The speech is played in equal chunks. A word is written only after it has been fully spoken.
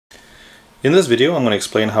In this video I'm going to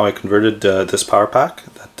explain how I converted this power pack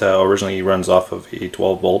that originally runs off of a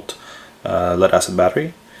 12 volt lead acid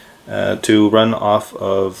battery to run off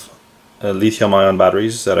of lithium ion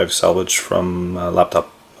batteries that I've salvaged from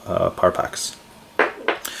laptop power packs.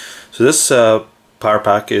 So this power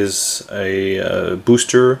pack is a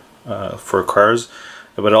booster for cars,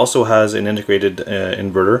 but it also has an integrated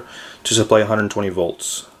inverter to supply 120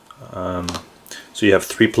 volts. So you have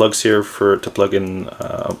 3 plugs here to plug in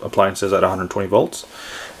appliances at 120 volts,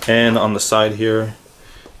 and on the side here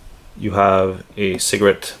you have a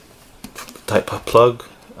cigarette type plug,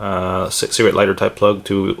 cigarette lighter type plug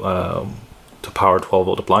to power 12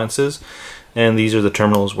 volt appliances, and these are the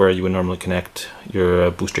terminals where you would normally connect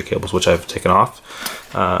your booster cables, which I've taken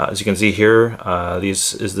off. As you can see here,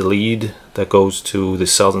 this is the lead that goes to the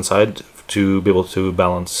cells inside to be able to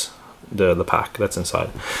balance the pack that's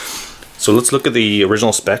inside. So let's look at the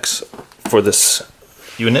original specs for this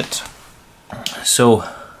unit. So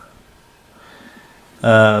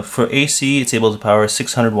for AC, it's able to power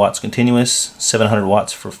 600 watts continuous, 700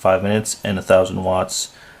 watts for 5 minutes, and 1000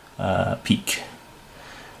 watts peak.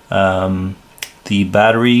 The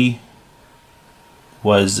battery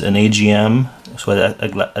was an AGM, so an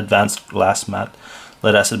advanced glass mat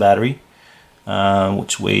lead acid battery,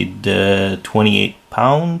 which weighed 28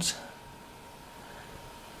 pounds.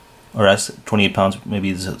 Or as 28 pounds,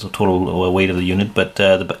 maybe is the total weight of the unit, but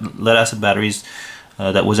the lead acid batteries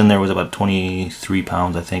that was in there was about 23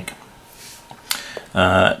 pounds, I think,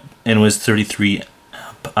 and it was 33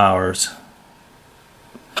 amp hours.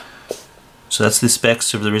 So that's the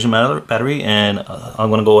specs of the original battery, and I'm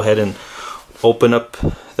going to go ahead and open up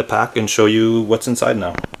the pack and show you what's inside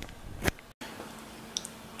now.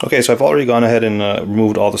 Okay, so I've already gone ahead and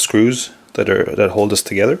removed all the screws that hold this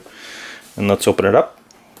together, and let's open it up.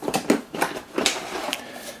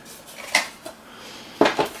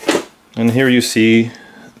 And here you see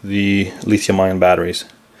the lithium-ion batteries.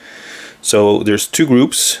 So there's 2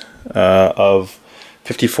 groups of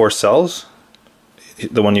 54 cells.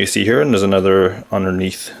 The one you see here, and there's another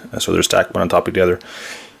underneath. So they're stacked one on top of the other.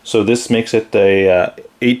 So this makes it a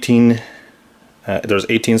 18. There's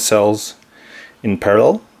 18 cells in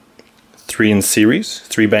parallel, 3 in series,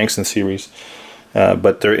 3 banks in series,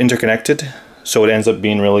 but they're interconnected. So it ends up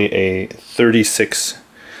being really a 36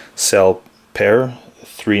 cell pair.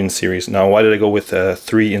 3 in series. Now, why did I go with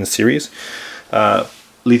 3 in series?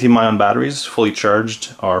 Lithium-ion batteries, fully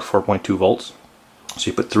charged, are 4.2 volts.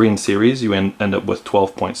 So you put 3 in series, you end up with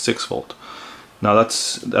 12.6 volt. Now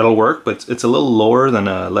that'll work, but it's a little lower than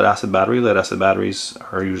a lead acid battery. Lead acid batteries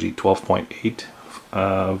are usually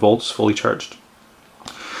 12.8 volts fully charged.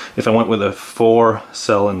 If I went with a 4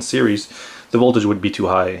 cell in series, the voltage would be too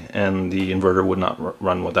high, and the inverter would not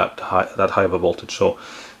run with that high of a voltage. So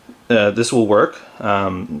this will work,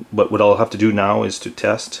 but what I'll have to do now is to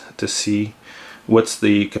test to see what's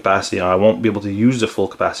the capacity. Now, I won't be able to use the full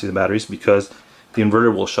capacity of the batteries because the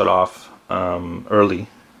inverter will shut off early,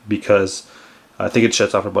 because I think it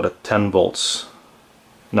shuts off about at 10 volts.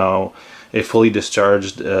 Now, a fully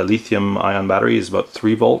discharged lithium ion battery is about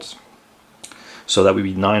 3 volts, so that would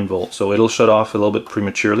be 9 volts. So it'll shut off a little bit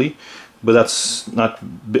prematurely, but that's not a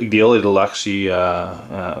big deal. It'll actually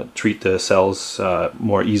treat the cells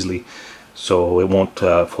more easily, so it won't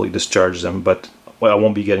fully discharge them, but I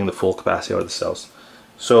won't be getting the full capacity out of the cells.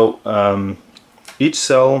 So each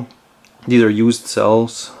cell, these are used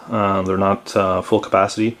cells, they're not full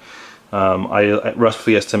capacity. I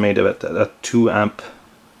roughly estimate at 2 amp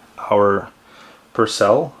hour per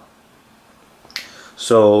cell.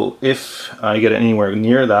 So if I get anywhere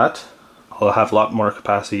near that, I'll have a lot more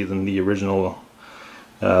capacity than the original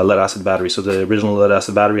lead acid battery. So the original lead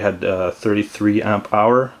acid battery had 33 amp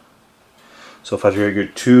hour. So if I figure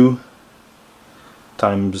 2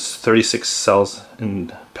 times 36 cells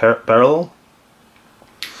in parallel,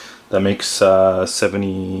 that makes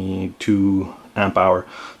 72 amp hour.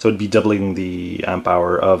 So it'd be doubling the amp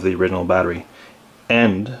hour of the original battery,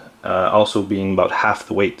 and also being about half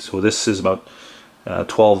the weight. So this is about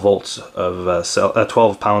 12 volts of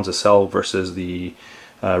 12 pounds of cell versus the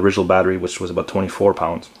original battery, which was about 24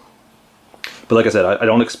 pounds. But like I said, I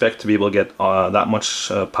don't expect to be able to get that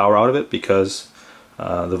much power out of it because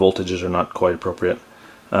the voltages are not quite appropriate.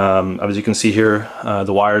 As you can see here,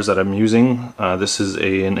 the wires that I'm using, this is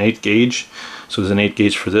an 8 gauge. So there's an 8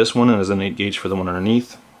 gauge for this one, and there's an 8 gauge for the one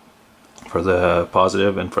underneath, for the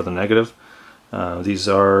positive and for the negative. These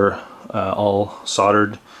are all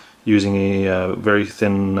soldered using a very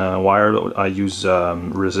thin wire. I use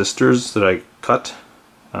resistors that I cut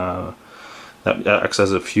that acts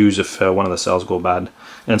as a fuse if one of the cells go bad,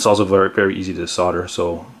 and it's also very easy to solder.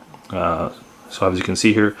 So as you can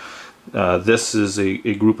see here, This is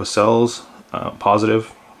a group of cells,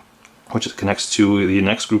 positive, which connects to the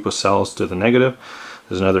next group of cells to the negative.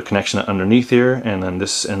 There's another connection underneath here, and then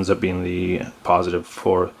this ends up being the positive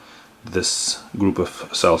for this group of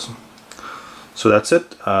cells. So that's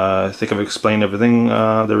it. I think I've explained everything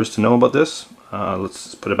there is to know about this.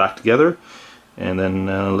 Let's put it back together, and then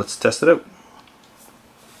let's test it out.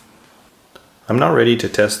 I'm now ready to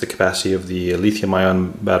test the capacity of the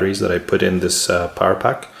lithium-ion batteries that I put in this power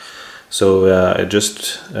pack. So I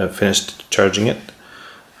just finished charging it.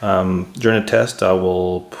 During the test, I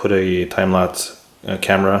will put a time-lapse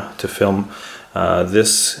camera to film.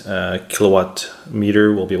 This kilowatt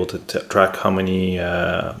meter will be able to track how many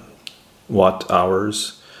watt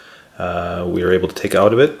hours we are able to take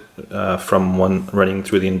out of it from one running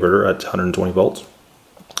through the inverter at 120 volts.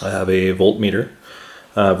 I have a voltmeter.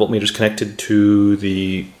 Voltmeter is connected to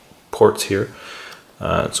the ports here.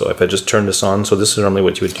 So if I just turn this on, so this is normally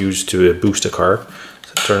what you would use to boost a car.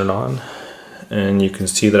 So turn it on, and you can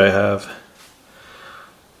see that I have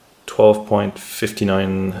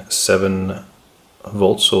 12.597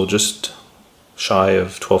 volts, so just shy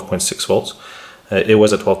of 12.6 volts. It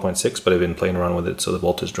was at 12.6, but I've been playing around with it, so the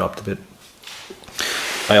voltage dropped a bit.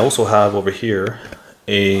 I also have over here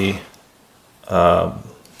a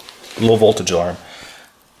low voltage alarm.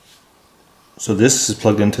 So this is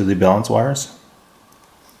plugged into the balance wires,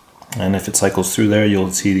 and if it cycles through there,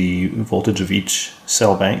 you'll see the voltage of each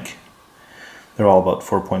cell bank. They're all about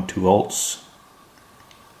 4.2 volts,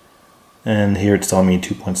 and here it's telling me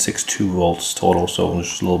 2.62 volts total, so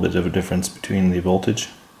there's a little bit of a difference between the voltage.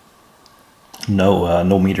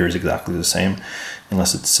 No meter is exactly the same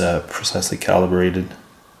unless it's precisely calibrated.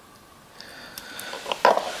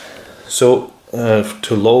 So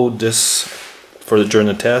to load this during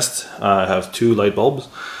the test, I have two light bulbs.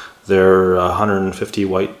 They're 150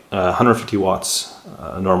 watts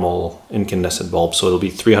normal incandescent bulbs, so it'll be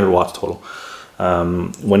 300 watts total.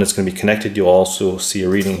 When it's going to be connected, you'll also see a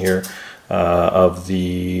reading here of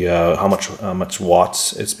the how much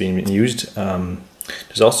watts it's being used.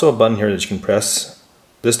 There's also a button here that you can press.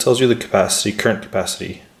 This tells you the capacity, current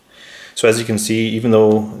capacity. So as you can see, even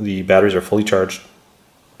though the batteries are fully charged,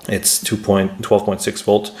 it's 12.6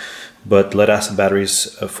 volts, but lead acid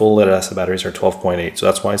batteries, full lead acid batteries are 12.8. So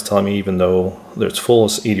that's why it's telling me even though it's full,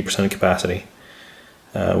 it's 80% capacity,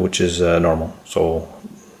 which is normal. So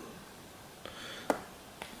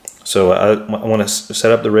I want to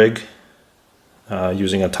set up the rig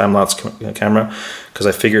using a time-lapse camera, because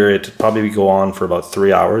I figure it'd probably go on for about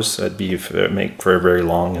 3 hours. That'd make for a very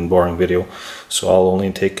long and boring video. So I'll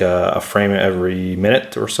only take a frame every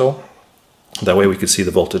minute or so. That way we could see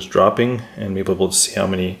the voltage dropping and be able to see how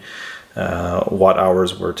many watt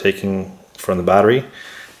hours we're taking from the battery.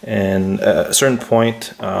 And at a certain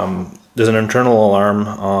point, there's an internal alarm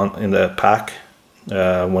in the pack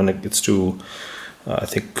when it gets to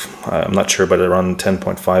I'm not sure, but around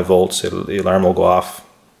 10.5 volts, the alarm will go off.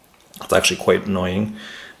 It's actually quite annoying,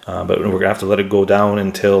 but we're gonna have to let it go down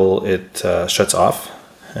until it shuts off.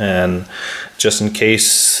 And just in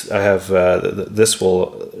case, I have this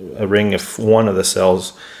will ring if one of the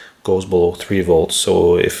cells goes below 3 volts.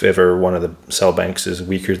 So if ever one of the cell banks is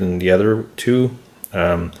weaker than the other two,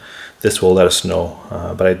 this will let us know.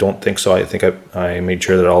 But I don't think so. I think I made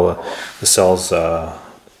sure that all the cells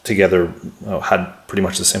together had pretty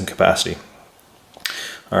much the same capacity.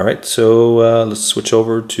 Alright, so let's switch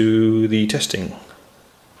over to the testing.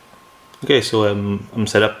 Okay, so I'm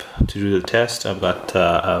set up to do the test. I've got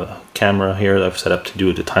a camera here that I've set up to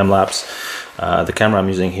do the time-lapse. The camera I'm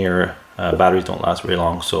using here, batteries don't last very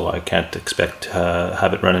long, so I can't expect to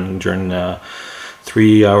have it running during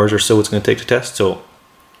 3 hours or so it's going to take to test. So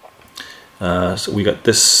we got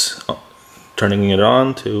this, turning it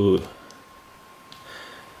on to,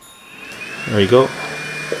 there you go.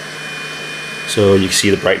 So you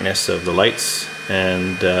see the brightness of the lights,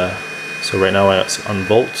 and so right now it's on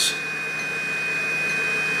volts.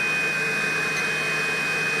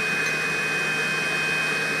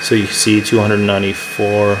 So you see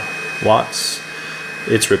 294 watts.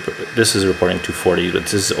 This is reporting 240, but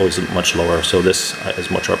this is always much lower, so this is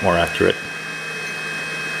much more accurate.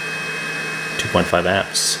 2.5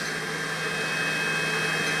 amps.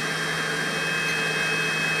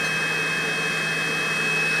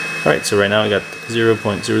 Alright, so right now we got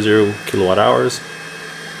 0.00 kilowatt hours.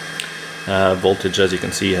 Voltage, as you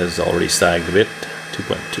can see, has already sagged a bit,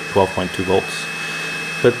 12.2 volts.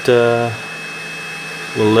 But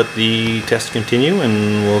we'll let the test continue,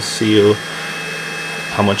 and we'll see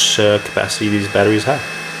how much capacity these batteries have.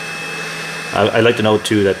 I'd like to note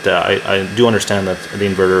too that I do understand that the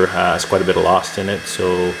inverter has quite a bit of loss in it,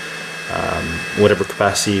 so whatever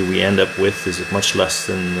capacity we end up with is much less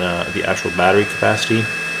than the actual battery capacity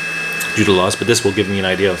due to loss, but this will give me an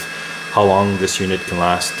idea of how long this unit can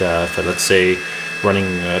last. For, let's say, running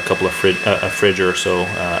a couple of a fridge or so.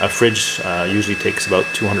 A fridge usually takes about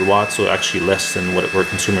 200 watts, so actually less than what we're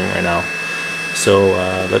consuming right now. So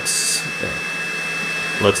let's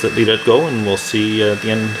let it go, and we'll see at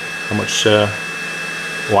the end how much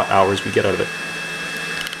watt hours we get out of it.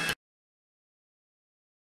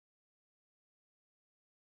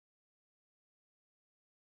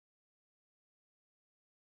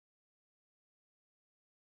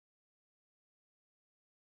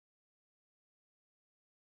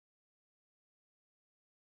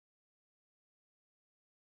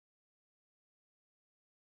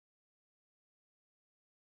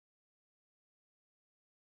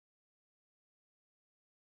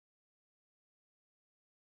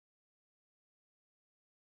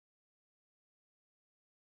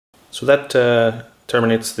 So that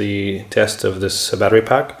terminates the test of this battery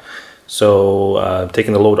pack. So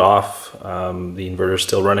taking the load off, the inverter is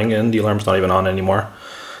still running and the alarm's not even on anymore.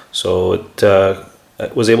 So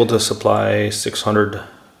it was able to supply 600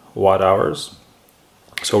 watt hours.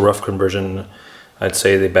 So rough conversion, I'd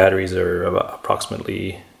say the batteries are about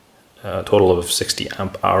approximately a total of 60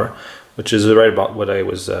 amp hour, which is right about what I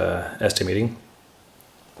was estimating.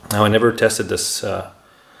 Now, I never tested this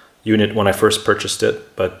unit when I first purchased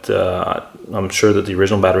it, but I'm sure that the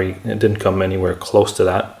original battery, it didn't come anywhere close to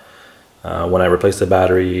that. When I replaced the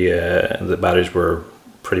batteries were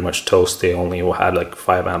pretty much toast. They only had like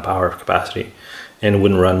 5 amp hour capacity and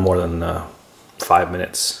wouldn't run more than 5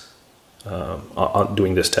 minutes on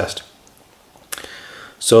doing this test.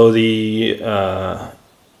 So the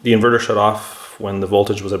inverter shut off when the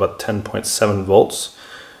voltage was about 10.7 volts,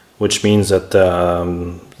 which means that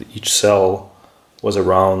each cell was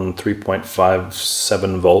around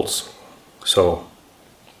 3.57 volts. So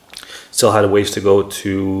still had a ways to go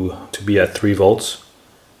to be at 3 volts,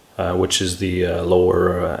 which is the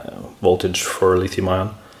lower voltage for lithium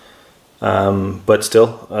ion. But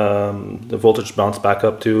still, the voltage bounced back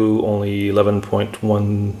up to only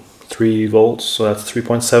 11.13 volts, so that's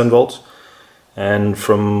 3.7 volts. And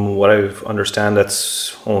from what I understand,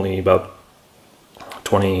 that's only about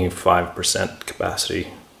 25% capacity,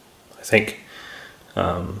 I think.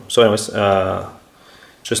 So anyways,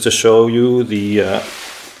 just to show you, the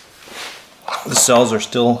cells are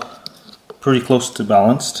still pretty close to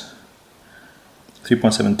balanced.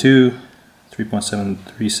 3.72,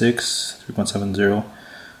 3.736, 3.70,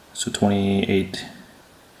 so 28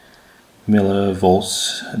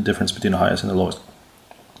 millivolts difference between the highest and the lowest.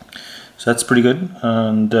 So that's pretty good.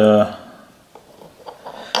 And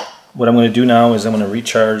what I'm going to do now is I'm going to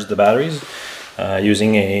recharge the batteries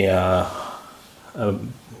using a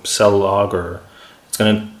cell log, or it's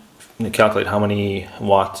going to calculate how many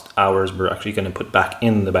watt hours we're actually going to put back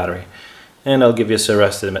in the battery, and I'll give you a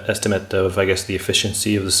rough estimate of, I guess, the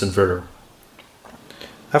efficiency of this inverter.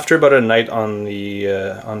 After about a night on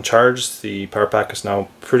charge, the power pack is now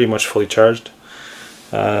pretty much fully charged.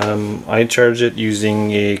 I charge it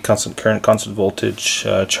using a constant current, constant voltage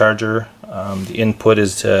charger. The input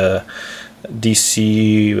is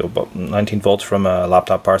DC, about 19 volts from a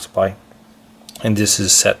laptop power supply, and this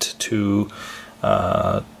is set to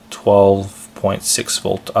 12.6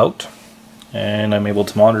 volt out, and I'm able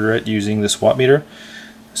to monitor it using this watt meter.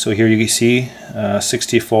 So here you can see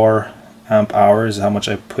 64 amp hours is how much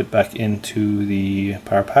I put back into the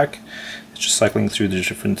power pack. It's just cycling through the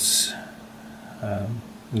different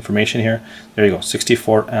information here. There you go,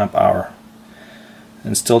 64 amp hour,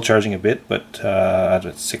 and still charging a bit, but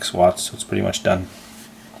at 6 watts, so it's pretty much done.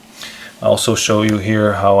 I'll also show you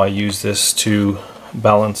here how I use this to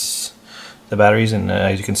balance the batteries, and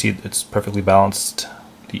as you can see, it's perfectly balanced.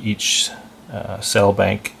 Each cell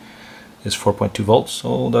bank is 4.2 volts,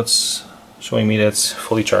 so that's showing me that's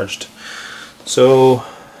fully charged. So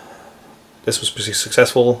this was pretty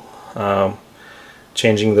successful.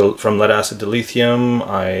 Changing from lead acid to lithium,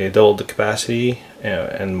 I doubled the capacity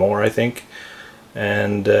and more, I think,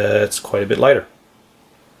 and it's quite a bit lighter.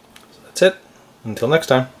 So that's it. Until next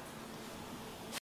time.